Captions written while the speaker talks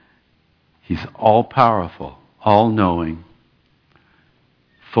He's all-powerful, all-knowing,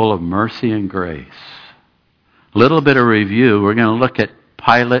 full of mercy and grace. A little bit of review. We're going to look at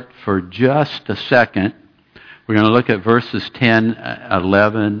Pilate for just a second. We're going to look at verses 10,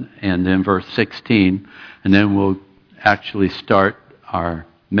 11, and then verse 16, and then we'll actually start our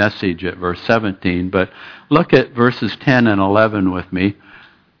message at verse 17. But look at verses 10 and 11 with me,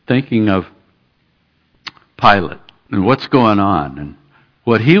 thinking of Pilate and what's going on and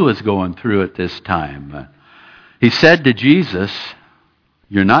what he was going through at this time. He said to Jesus,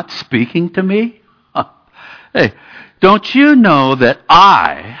 "You're not speaking to me? Hey, don't you know that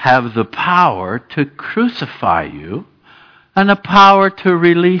I have the power to crucify you and the power to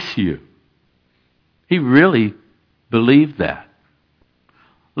release you?" He really believed that.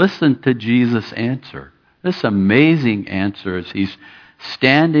 Listen to Jesus' answer. This amazing answer as he's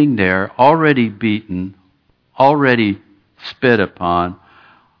standing there, already beaten, already spit upon,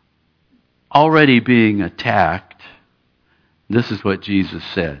 already being attacked. This is what Jesus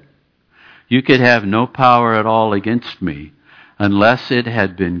said. "You could have no power at all against me unless it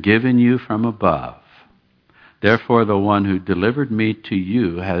had been given you from above. Therefore, the one who delivered me to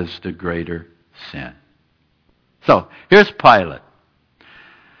you has the greater sin." So, here's Pilate.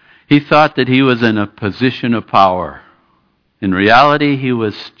 He thought that he was in a position of power. In reality, he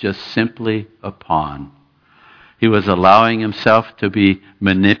was just simply a pawn. He was allowing himself to be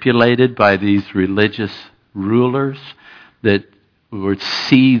manipulated by these religious rulers that were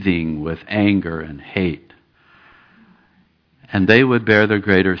seething with anger and hate. And they would bear the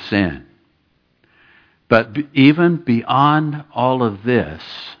greater sin. But even beyond all of this,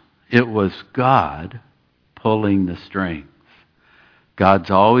 it was God pulling the strings. God's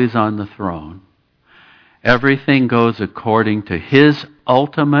always on the throne. Everything goes according to His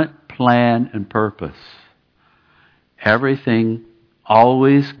ultimate plan and purpose. Everything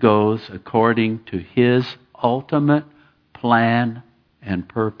always goes according to His ultimate plan and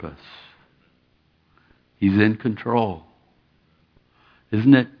purpose. He's in control.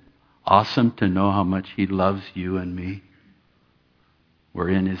 Isn't it awesome to know how much He loves you and me? We're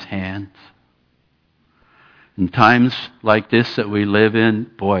in His hands. In times like this that we live in,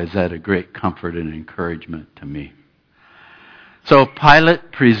 boy, is that a great comfort and encouragement to me. So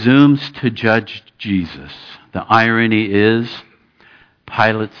Pilate presumes to judge Jesus. The irony is,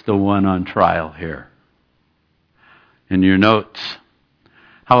 Pilate's the one on trial here. In your notes,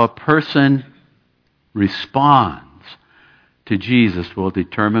 how a person responds to Jesus will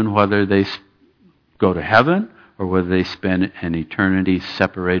determine whether they go to heaven or whether they spend an eternity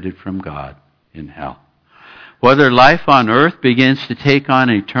separated from God in hell. Whether life on earth begins to take on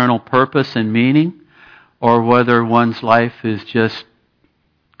eternal purpose and meaning, or whether one's life is just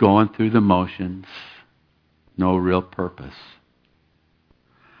going through the motions, no real purpose.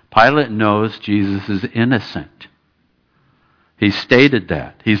 Pilate knows Jesus is innocent. He stated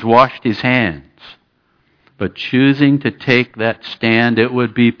that. He's washed his hands. But choosing to take that stand, it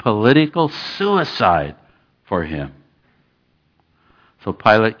would be political suicide for him. So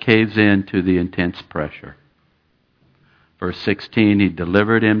Pilate caves in to the intense pressure. Verse 16, he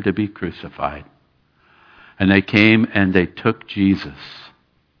delivered him to be crucified. And they came and they took Jesus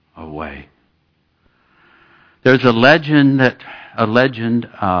away. There's a legend that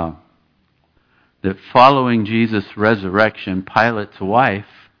following Jesus' resurrection, Pilate's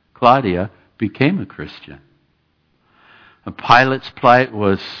wife, Claudia, became a Christian. Pilate's plight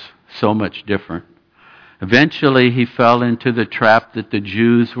was so much different. Eventually, he fell into the trap that the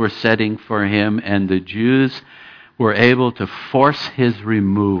Jews were setting for him, and the Jews were able to force his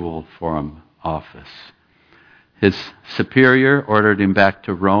removal from office. His superior ordered him back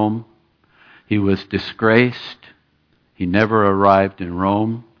to Rome. He was disgraced. He never arrived in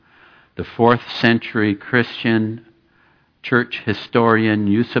Rome. The 4th century Christian church historian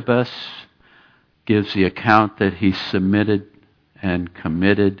Eusebius gives the account that he submitted and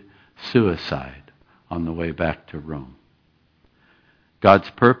committed suicide on the way back to Rome. God's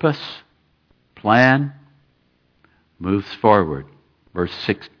purpose, plan, moves forward. Verse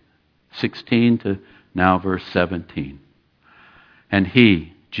 16 to now verse 17. And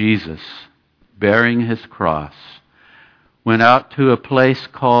he, Jesus, bearing his cross, went out to a place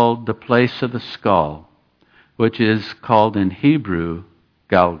called the place of the skull, which is called in Hebrew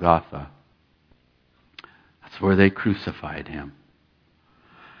Golgotha. That's where they crucified him.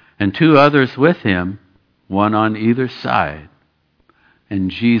 And 2 others with him, one on either side, and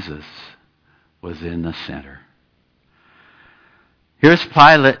Jesus was in the center. Here's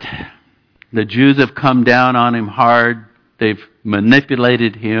Pilate. The Jews have come down on him hard. They've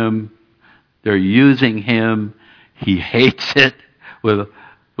manipulated him. They're using him. He hates it with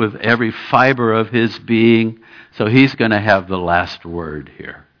with every fiber of his being. So he's going to have the last word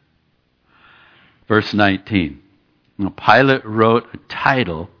here. Verse 19. Now Pilate wrote a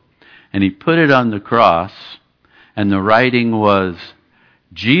title, and he put it on the cross, and the writing was,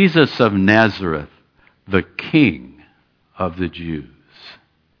 Jesus of Nazareth, the King of the Jews.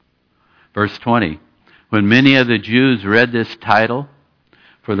 Verse 20. When many of the Jews read this title,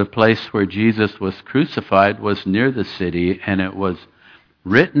 for the place where Jesus was crucified was near the city, and it was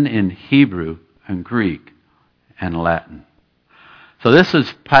written in Hebrew and Greek and Latin. So this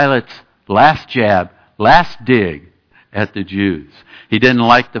is Pilate's last jab, last dig at the Jews. He didn't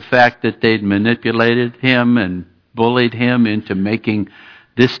like the fact that they'd manipulated him and bullied him into making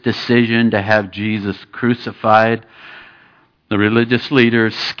this decision to have Jesus crucified. The religious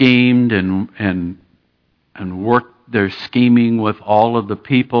leaders schemed and worked their scheming with all of the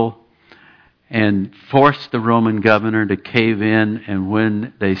people and forced the Roman governor to cave in. And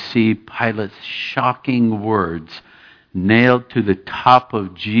when they see Pilate's shocking words nailed to the top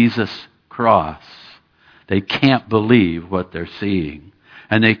of Jesus' cross, they can't believe what they're seeing.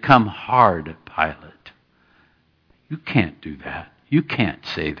 And they come hard at Pilate. You can't do that. You can't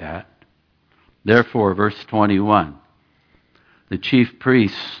say that. Therefore, verse 21, the chief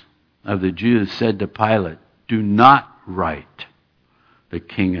priests of the Jews said to Pilate, do not write the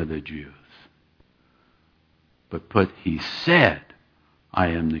King of the Jews, but put, he said, I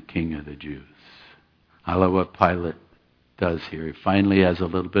am the King of the Jews. I love what Pilate does here. He finally has a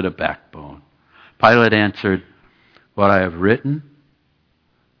little bit of backbone. Pilate answered, what I have written,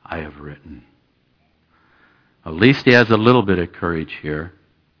 I have written. At least he has a little bit of courage here.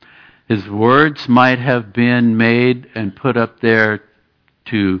 His words might have been made and put up there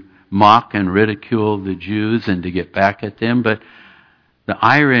to mock and ridicule the Jews and to get back at them, but the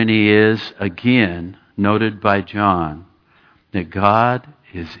irony is, again, noted by John, that God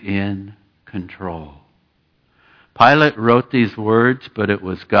is in control. Pilate wrote these words, but it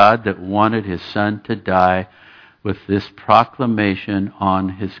was God that wanted his son to die with this proclamation on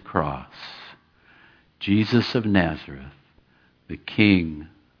his cross. Jesus of Nazareth, the King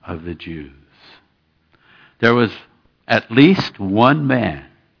of the Jews. There was at least one man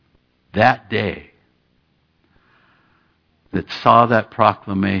that day that saw that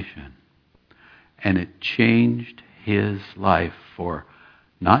proclamation, and it changed his life for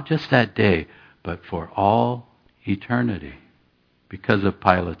not just that day, but for all eternity because of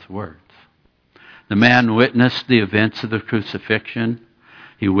Pilate's words. The man witnessed the events of the crucifixion.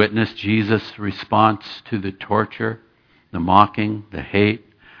 He witnessed Jesus' response to the torture, the mocking, the hate.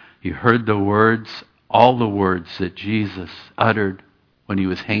 He heard the words, all the words that Jesus uttered when he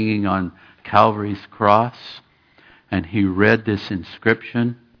was hanging on Calvary's cross. And he read this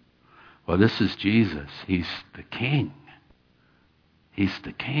inscription. Well, this is Jesus. He's the King. He's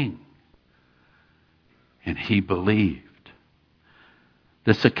the King. And he believed.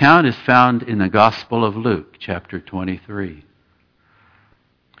 This account is found in the Gospel of Luke, chapter 23.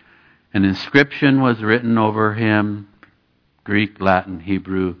 An inscription was written over him, Greek, Latin,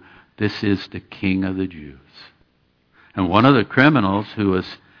 Hebrew. This is the King of the Jews. And one of the criminals who was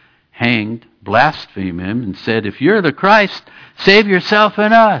hanged blasphemed him and said, if you're the Christ, save yourself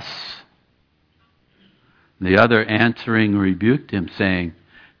and us. The other answering rebuked him, saying,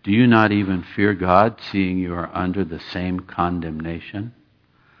 do you not even fear God, seeing you are under the same condemnation?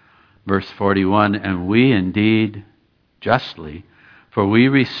 Verse 41, and we indeed justly, for we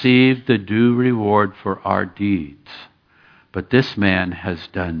received the due reward for our deeds. But this man has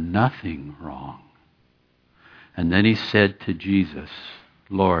done nothing wrong. And then he said to Jesus,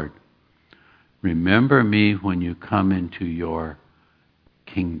 Lord, remember me when you come into your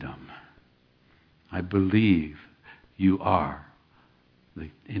kingdom. I believe you are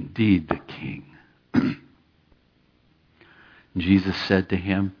indeed the King. Jesus said to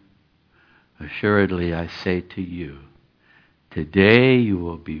him, assuredly I say to you, today you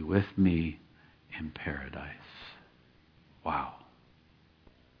will be with me in paradise. Wow.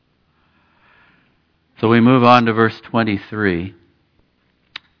 So we move on to verse 23.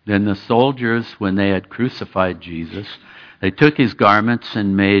 Then the soldiers, when they had crucified Jesus, they took his garments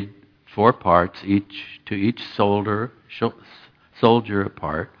and made 4 parts, to each soldier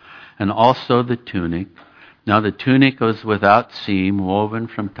apart, and also the tunic. Now the tunic was without seam, woven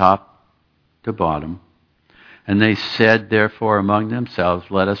from top to bottom. And they said, therefore, among themselves,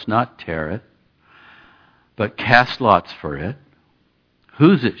 let us not tear it, but cast lots for it,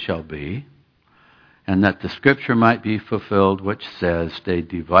 whose it shall be, and that the scripture might be fulfilled, which says, they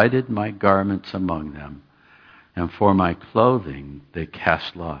divided my garments among them, and for my clothing they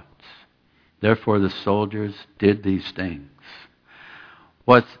cast lots. Therefore the soldiers did these things.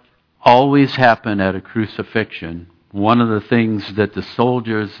 What's always happened at a crucifixion, one of the things that the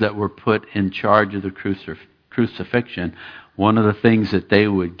soldiers that were put in charge of the crucifixion, one of the things that they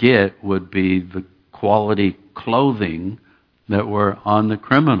would get would be the quality clothing that were on the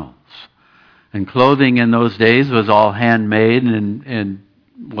criminals. And clothing in those days was all handmade and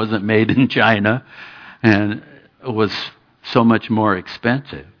wasn't made in China, and it was so much more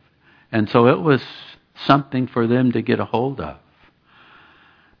expensive. And so it was something for them to get a hold of.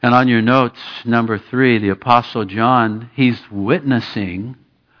 And on your notes, number 3, the Apostle John, he's witnessing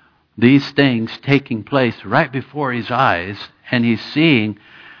these things taking place right before his eyes, and he's seeing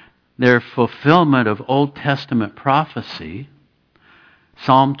their fulfillment of Old Testament prophecy.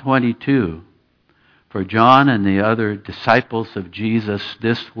 Psalm 22. For John and the other disciples of Jesus,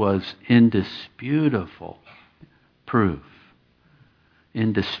 this was indisputable proof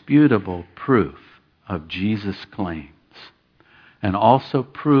of Jesus' claims. And also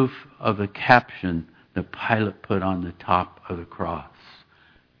proof of the caption that Pilate put on the top of the cross,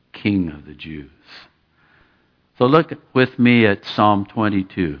 King of the Jews. So look with me at Psalm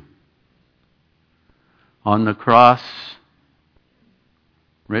 22. On the cross,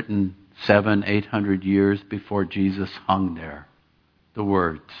 written 700-800 years before Jesus hung there, the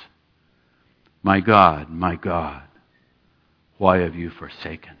words, my God, why have you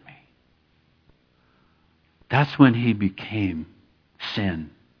forsaken me? That's when he became sin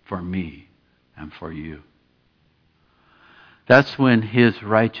for me and for you. That's when his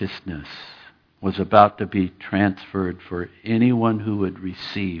righteousness was about to be transferred for anyone who would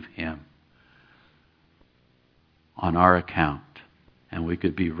receive him on our account, and we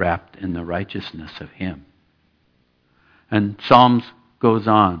could be wrapped in the righteousness of him. And Psalms goes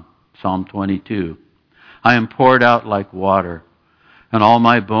on, Psalm 22. I am poured out like water, and all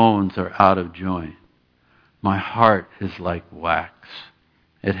my bones are out of joint. My heart is like wax.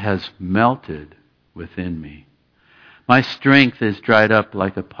 It has melted within me. My strength is dried up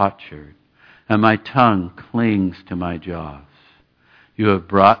like a potsherd, and my tongue clings to my jaws. You have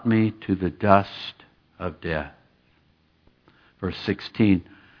brought me to the dust of death. Verse 16,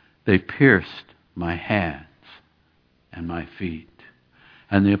 they pierced my hands and my feet.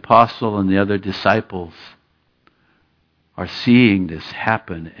 And the apostle and the other disciples are seeing this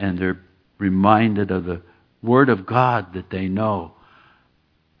happen, and they're reminded of the Word of God that they know.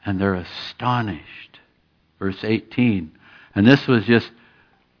 And they're astonished. Verse 18. And this was just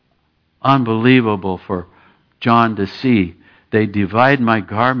unbelievable for John to see. They divide my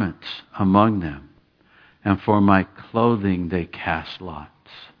garments among them, and for my clothing they cast lots.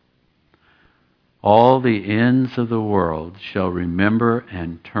 All the ends of the world shall remember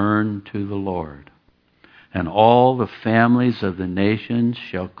and turn to the Lord, and all the families of the nations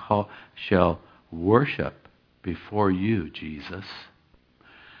shall worship before you, Jesus.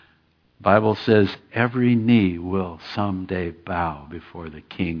 The Bible says every knee will someday bow before the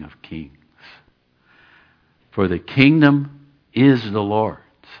King of Kings. For the kingdom is the Lord's,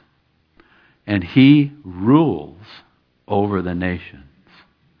 and he rules over the nations.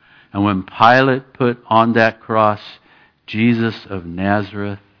 And when Pilate put on that cross Jesus of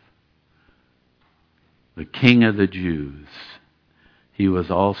Nazareth, the King of the Jews, he was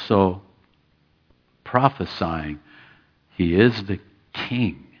also prophesying he is the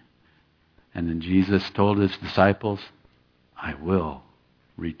King. And then Jesus told his disciples, I will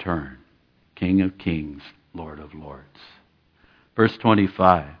return, King of Kings, Lord of Lords. Verse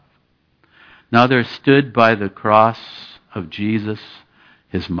 25. Now there stood by the cross of Jesus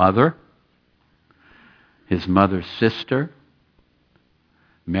his mother's sister,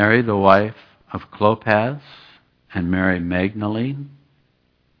 Mary the wife of Clopas, and Mary Magdalene.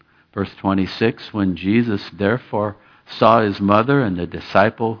 Verse 26, when Jesus therefore saw his mother and the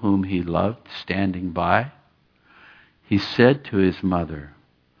disciple whom he loved standing by, he said to his mother,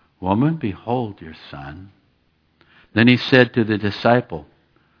 Woman, behold your son. Then he said to the disciple,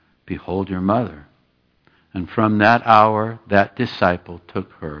 Behold your mother. And from that hour, that disciple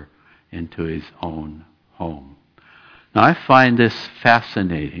took her into his own home. Now I find this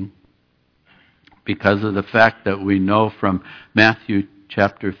fascinating because of the fact that we know from Matthew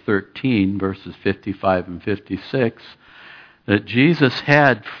chapter 13, verses 55 and 56, that Jesus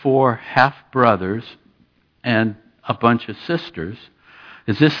had 4 half-brothers and a bunch of sisters.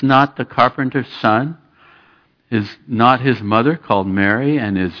 Is this not the carpenter's son? Is not his mother called Mary,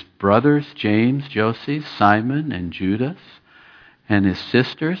 and his brothers James, Joseph, Simon, and Judas, and his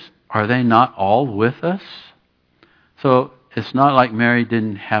sisters? Are they not all with us? So it's not like Mary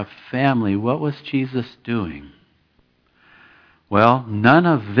didn't have family. What was Jesus doing? Well, none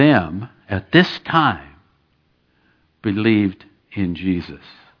of them at this time believed in Jesus.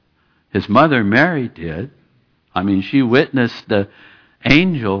 His mother Mary did. I mean, she witnessed the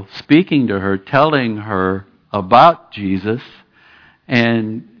angel speaking to her, telling her about Jesus,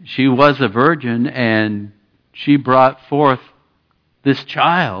 and she was a virgin, and she brought forth this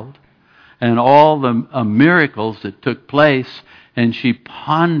child and all the miracles that took place, and she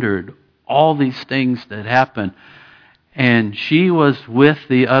pondered all these things that happened. And she was with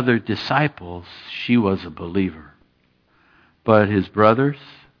the other disciples. She was a believer. But his brothers,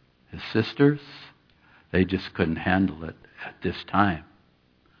 his sisters, they just couldn't handle it at this time.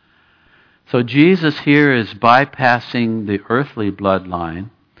 So Jesus here is bypassing the earthly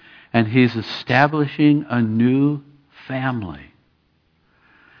bloodline, and he's establishing a new family.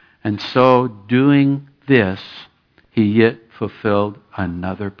 And so doing this, he yet fulfilled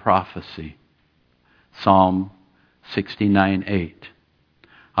another prophecy. Psalm 69:8.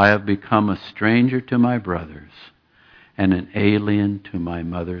 I have become a stranger to my brothers and an alien to my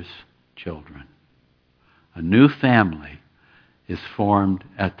mother's children. A new family is formed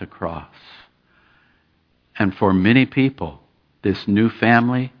at the cross. And for many people, this new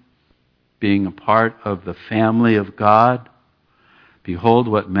family, being a part of the family of God, behold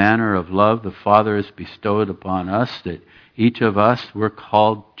what manner of love the Father has bestowed upon us, that each of us, we're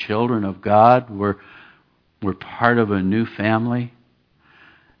called children of God. We're part of a new family.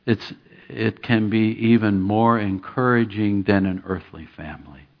 It can be even more encouraging than an earthly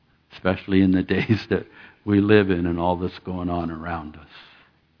family, especially in the days that we live in and all that's going on around us.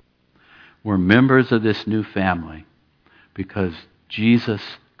 We're members of this new family because Jesus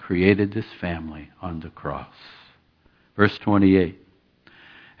created this family on the cross. Verse 28.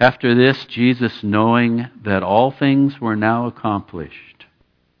 After this, Jesus, knowing that all things were now accomplished,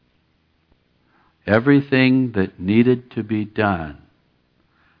 everything that needed to be done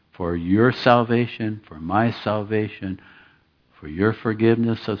for your salvation, for my salvation, for your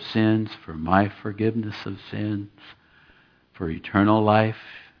forgiveness of sins, for my forgiveness of sins, for eternal life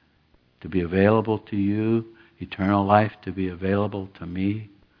to be available to you, eternal life to be available to me,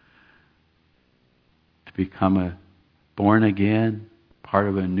 to become a born again, part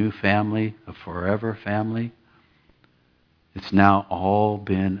of a new family, a forever family. It's now all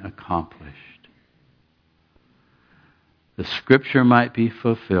been accomplished. The scripture might be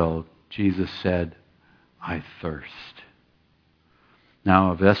fulfilled. Jesus said, I thirst.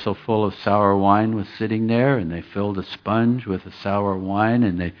 Now a vessel full of sour wine was sitting there, and they filled a sponge with the sour wine,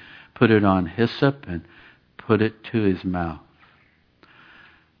 and they put it on hyssop and put it to his mouth.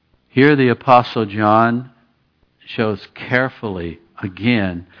 Here the Apostle John shows carefully,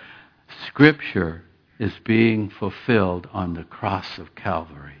 again, Scripture is being fulfilled on the cross of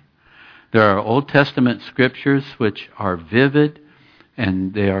Calvary. There are Old Testament Scriptures which are vivid,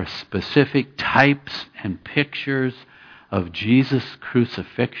 and they are specific types and pictures of Jesus'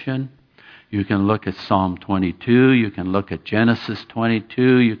 crucifixion. You can look at Psalm 22, you can look at Genesis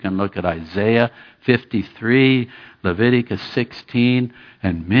 22, you can look at Isaiah 53, Leviticus 16,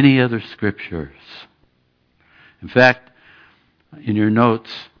 and many other scriptures. In fact, in your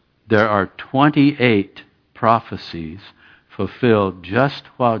notes, there are 28 prophecies fulfilled just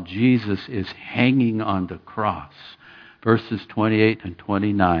while Jesus is hanging on the cross. Verses 28 and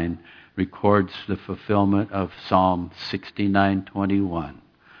 29 records the fulfillment of Psalm 69:21.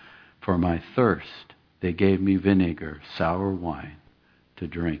 For my thirst, they gave me vinegar, sour wine, to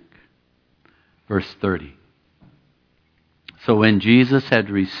drink. Verse 30. So when Jesus had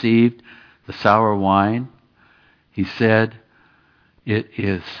received the sour wine, he said, it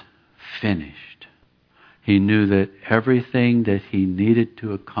is finished. He knew that everything that he needed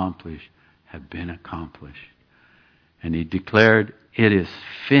to accomplish had been accomplished. And he declared, it is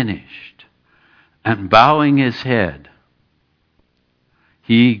finished. And bowing his head,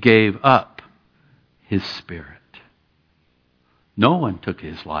 he gave up his spirit. No one took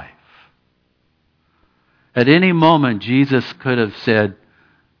his life. At any moment, Jesus could have said,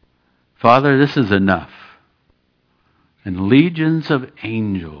 Father, this is enough. And legions of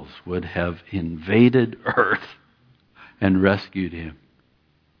angels would have invaded earth and rescued him.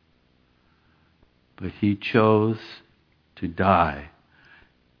 But he chose to die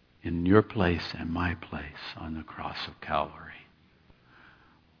in your place and my place on the cross of Calvary.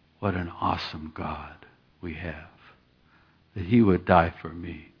 What an awesome God we have. That he would die for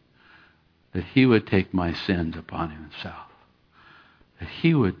me. That he would take my sins upon himself. That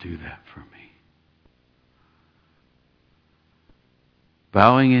he would do that for me.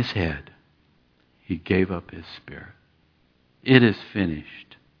 Bowing his head, he gave up his spirit. It is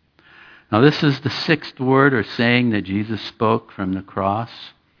finished. Now this is the sixth word or saying that Jesus spoke from the cross.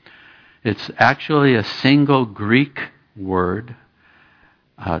 It's actually a single Greek word.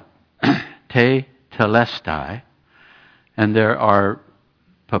 te telestai, and there are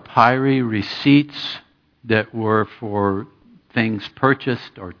papyri receipts that were for things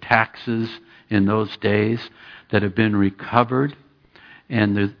purchased or taxes in those days that have been recovered.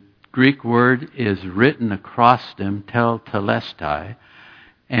 And the Greek word is written across them, tel telestai,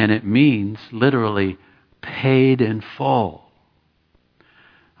 and it means literally paid in full.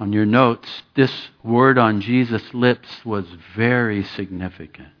 On your notes, this word on Jesus' lips was very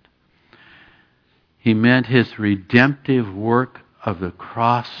significant. He meant his redemptive work of the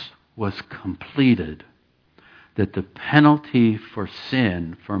cross was completed, that the penalty for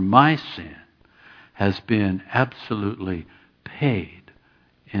sin, for my sin, has been absolutely paid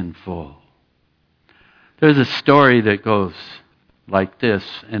in full. There's a story that goes like this.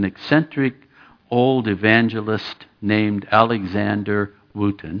 An eccentric old evangelist named Alexander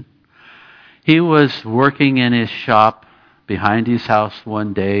Wooten. He was working in his shop behind his house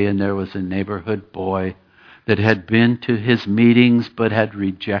one day, and there was a neighborhood boy that had been to his meetings but had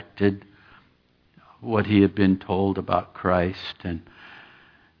rejected what he had been told about Christ. And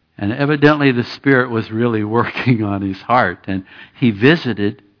evidently the Spirit was really working on his heart. And he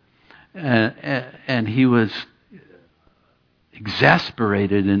visited, and he was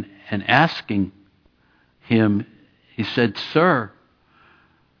exasperated and asking him, he said, "Sir,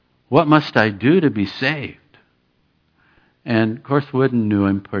 what must I do to be saved?" And of course Wooten knew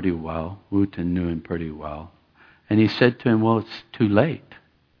him pretty well. And he said to him, "Well, it's too late."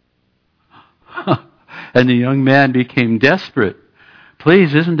 And the young man became desperate.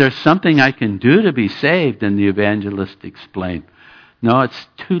 "Please, isn't there something I can do to be saved?" And the evangelist explained, "No, it's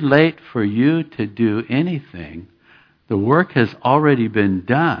too late for you to do anything. The work has already been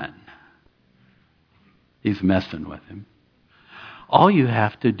done." He's messing with him. All you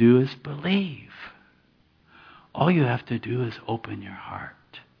have to do is believe. All you have to do is open your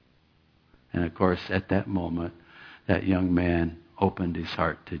heart. And of course, at that moment, that young man opened his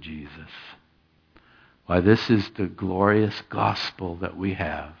heart to Jesus. Why, this is the glorious gospel that we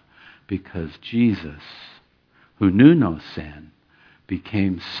have, because Jesus, who knew no sin,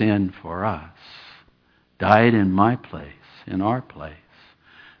 became sin for us, died in my place, in our place,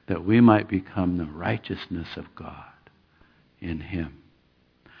 that we might become the righteousness of God in him.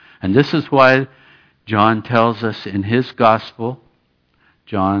 And this is why John tells us in his gospel,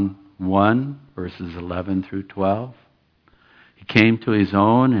 John 1, verses 11 through 12, he came to his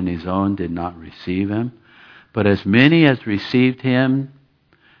own, and his own did not receive him. But as many as received him,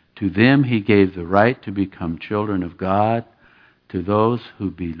 to them he gave the right to become children of God, to those who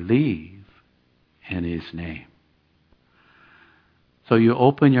believe in his name. So you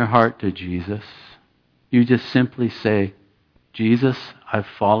open your heart to Jesus. You just simply say, "Jesus, I've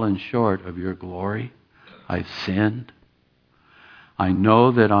fallen short of your glory. I've sinned. I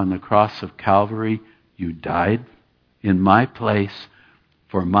know that on the cross of Calvary you died in my place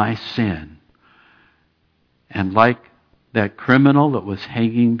for my sin. And like that criminal that was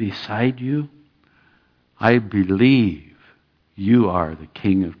hanging beside you, I believe you are the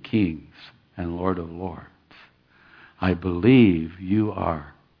King of Kings and Lord of Lords. I believe you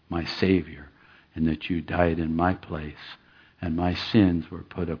are my Savior and that you died in my place and my sins were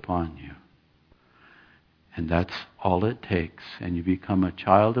put upon you." And that's all it takes. And you become a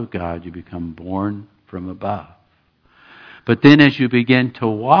child of God. You become born from above. But then as you begin to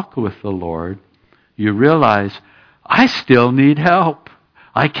walk with the Lord, you realize, I still need help.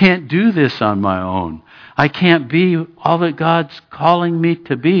 I can't do this on my own. I can't be all that God's calling me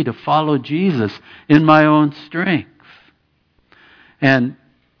to be, to follow Jesus in my own strength. And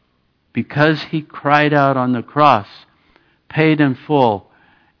because he cried out on the cross, paid in full,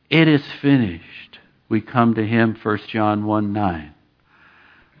 "It is finished," we come to him, 1 John 1:9.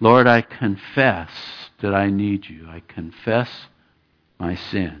 "Lord, I confess that I need you. I confess my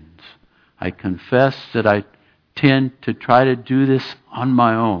sins. I confess that I tend to try to do this on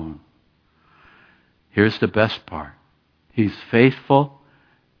my own." Here's the best part. He's faithful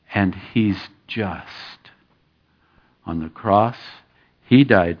and he's just. On the cross, he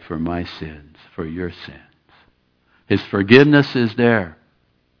died for my sins, for your sins. His forgiveness is there.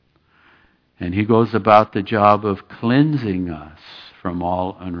 And he goes about the job of cleansing us from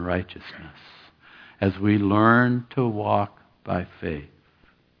all unrighteousness as we learn to walk by faith.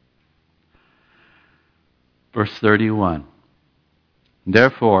 Verse 31.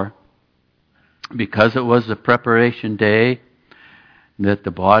 "Therefore, because it was the preparation day, that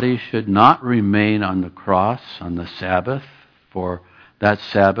the body should not remain on the cross on the Sabbath, for that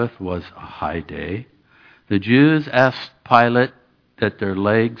Sabbath was a high day, the Jews asked Pilate that their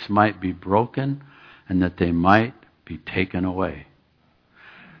legs might be broken and that they might be taken away.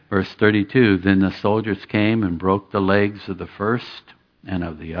 Verse 32, then the soldiers came and broke the legs of the first and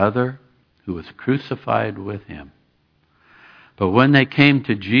of the other who was crucified with him. But when they came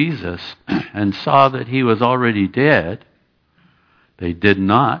to Jesus and saw that he was already dead, they did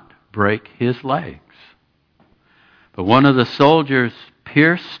not break his legs. But one of the soldiers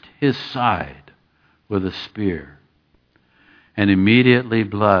pierced his side with a spear, and immediately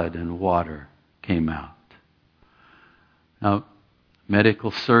blood and water came out. Now,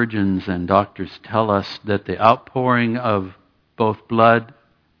 medical surgeons and doctors tell us that the outpouring of both blood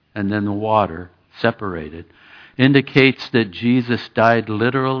and then the water separated indicates that Jesus died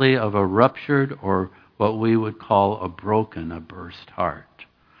literally of a ruptured or what we would call a broken, a burst heart.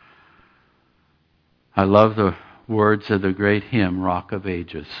 I love the words of the great hymn, Rock of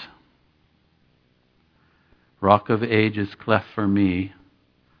Ages. Rock of Ages, cleft for me,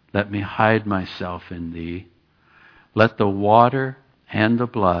 let me hide myself in thee. Let the water and the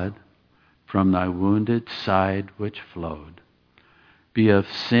blood from thy wounded side which flowed be of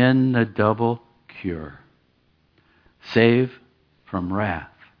sin the double cure. Save from wrath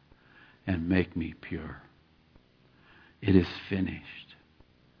and make me pure. It is finished.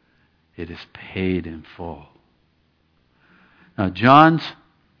 It is paid in full. Now, John's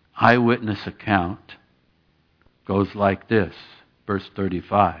eyewitness account goes like this, verse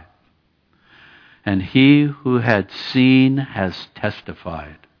 35. And he who had seen has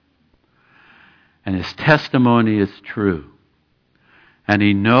testified, and his testimony is true. And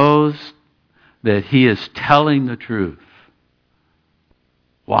he knows that he is telling the truth.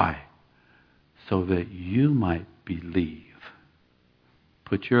 Why? So that you might believe.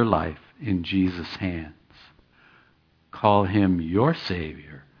 Put your life in Jesus' hands. Call him your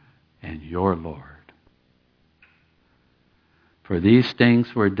Savior and your Lord. For these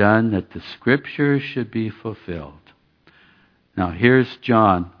things were done that the Scriptures should be fulfilled. Now here's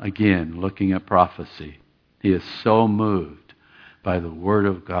John again looking at prophecy. He is so moved by the Word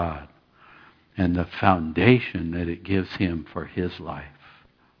of God and the foundation that it gives him for his life.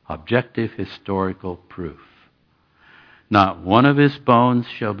 Objective historical proof. Not one of his bones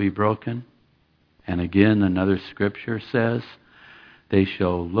shall be broken. And again, another scripture says, they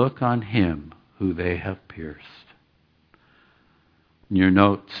shall look on him who they have pierced. In your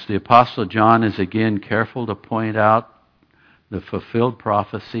notes, the Apostle John is again careful to point out the fulfilled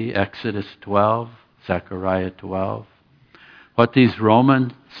prophecy, Exodus 12, Zechariah 12. What these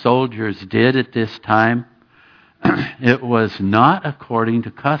Roman soldiers did at this time, it was not according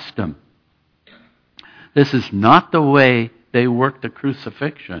to custom. This is not the way they worked the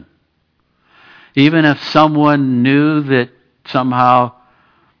crucifixion. Even if someone knew that somehow,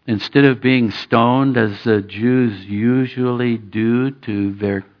 instead of being stoned as the Jews usually do to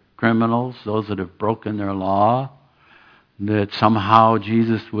their criminals, those that have broken their law, that somehow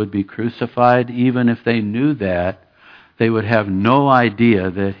Jesus would be crucified, even if they knew that, they would have no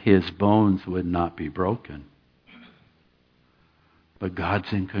idea that his bones would not be broken. But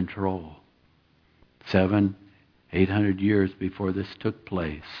God's in control. 700, 800 years before this took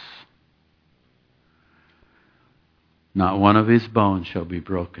place. Not one of his bones shall be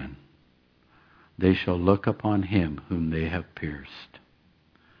broken. They shall look upon him whom they have pierced.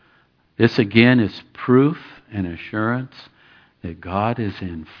 This again is proof and assurance that God is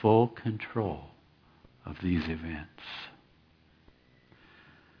in full control of these events.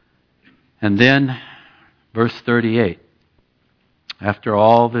 And then, verse 38. After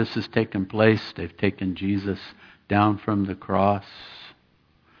all this has taken place, they've taken Jesus down from the cross.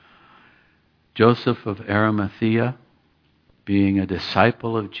 Joseph of Arimathea, being a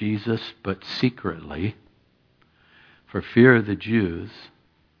disciple of Jesus, but secretly, for fear of the Jews,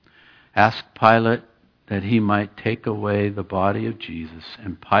 asked Pilate that he might take away the body of Jesus.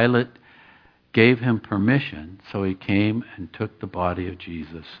 And Pilate gave him permission, so he came and took the body of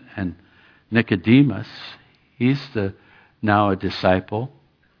Jesus. And Nicodemus, he's now a disciple,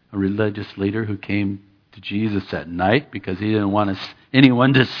 a religious leader who came to Jesus at night because he didn't want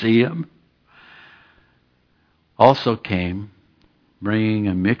anyone to see him, also came bringing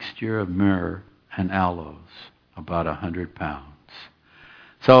a mixture of myrrh and aloes, about 100 pounds.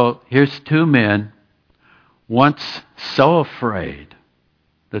 So here's two men, once so afraid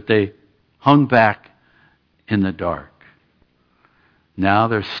that they hung back in the dark. Now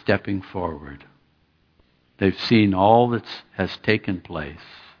they're stepping forward. They've seen all that has taken place.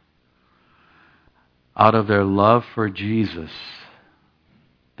 Out of their love for Jesus,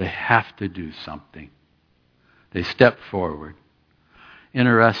 they have to do something. They step forward.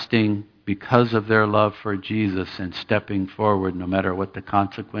 Interesting, because of their love for Jesus and stepping forward, no matter what the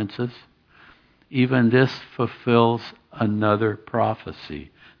consequences, even this fulfills another prophecy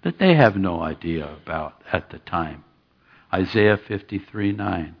that they have no idea about at the time. Isaiah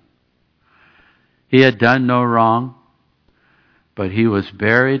 53:9. He had done no wrong, but he was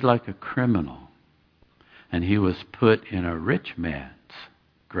buried like a criminal, and he was put in a rich man's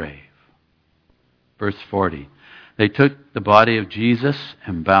grave. Verse 40. They took the body of Jesus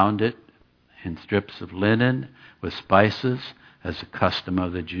and bound it in strips of linen with spices, as the custom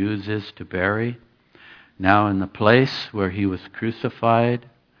of the Jews is to bury. Now in the place where he was crucified,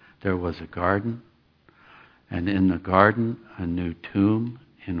 there was a garden, and in the garden a new tomb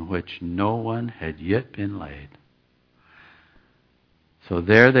in which no one had yet been laid. So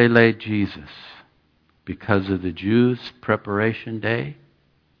there they laid Jesus. Because of the Jews' preparation day,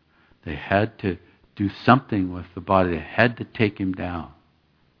 they had to do something with the body. They had to take him down.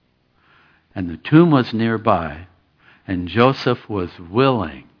 And the tomb was nearby, and Joseph was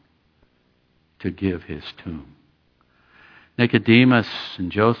willing to give his tomb. Nicodemus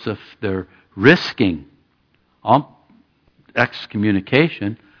and Joseph, they're risking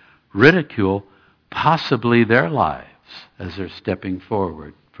excommunication, ridicule, possibly their lives as they're stepping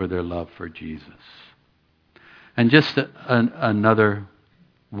forward for their love for Jesus. And just another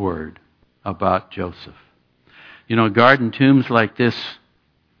word about Joseph. You know, garden tombs like this,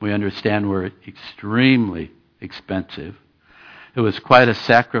 we understand, were extremely expensive. It was quite a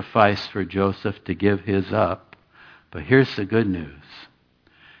sacrifice for Joseph to give his up. But here's the good news.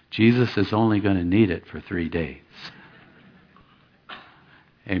 Jesus is only going to need it for 3 days.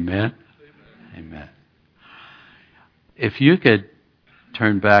 Amen? Amen. If you could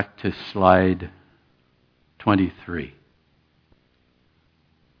turn back to slide 23.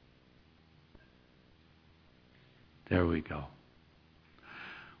 There we go.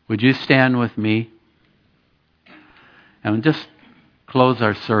 Would you stand with me and just close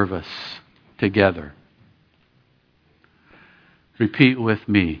our service together? Repeat with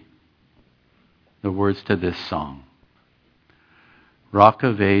me the words to this song. Rock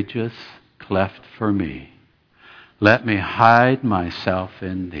of ages, cleft for me, let me hide myself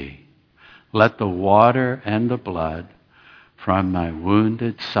in thee. Let the water and the blood from my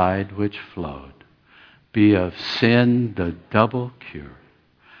wounded side which flowed be of sin the double cure.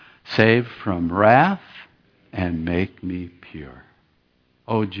 Save from wrath and make me pure.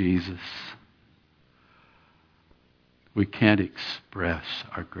 Oh, Jesus, we can't express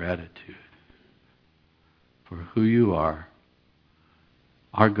our gratitude for who you are,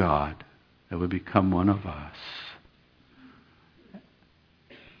 our God, that would become one of us.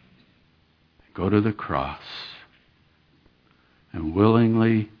 Go to the cross and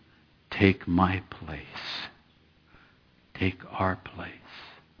willingly take my place. Take our place.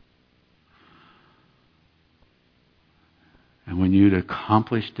 And when you'd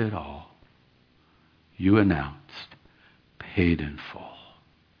accomplished it all, you announced, paid in full.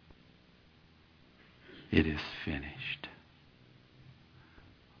 It is finished.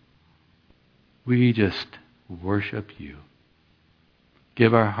 We just worship you.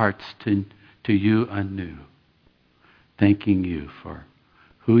 Give our hearts to you anew, thanking you for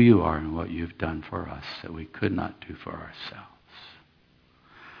who you are and what you've done for us that we could not do for ourselves.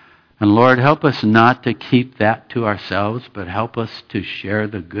 And Lord, help us not to keep that to ourselves, but help us to share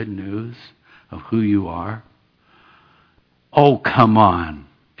the good news of who you are. Oh, come on,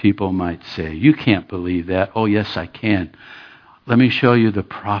 people might say. You can't believe that. Oh, yes, I can. Let me show you the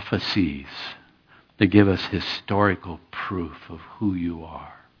prophecies that give us historical proof of who you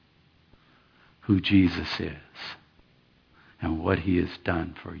are, who Jesus is, and what he has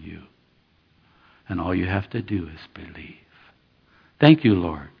done for you. And all you have to do is believe. Thank you,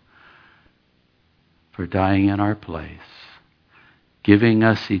 Lord, for dying in our place, giving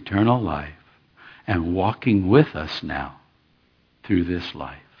us eternal life, and walking with us now through this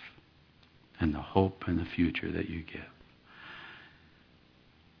life and the hope and the future that you give.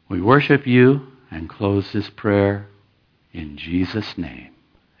 We worship you and close this prayer in Jesus' name.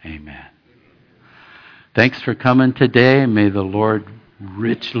 Amen. Thanks for coming today. May the Lord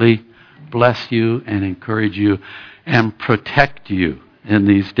richly bless you and encourage you and protect you in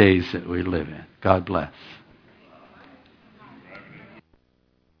these days that we live in. God bless.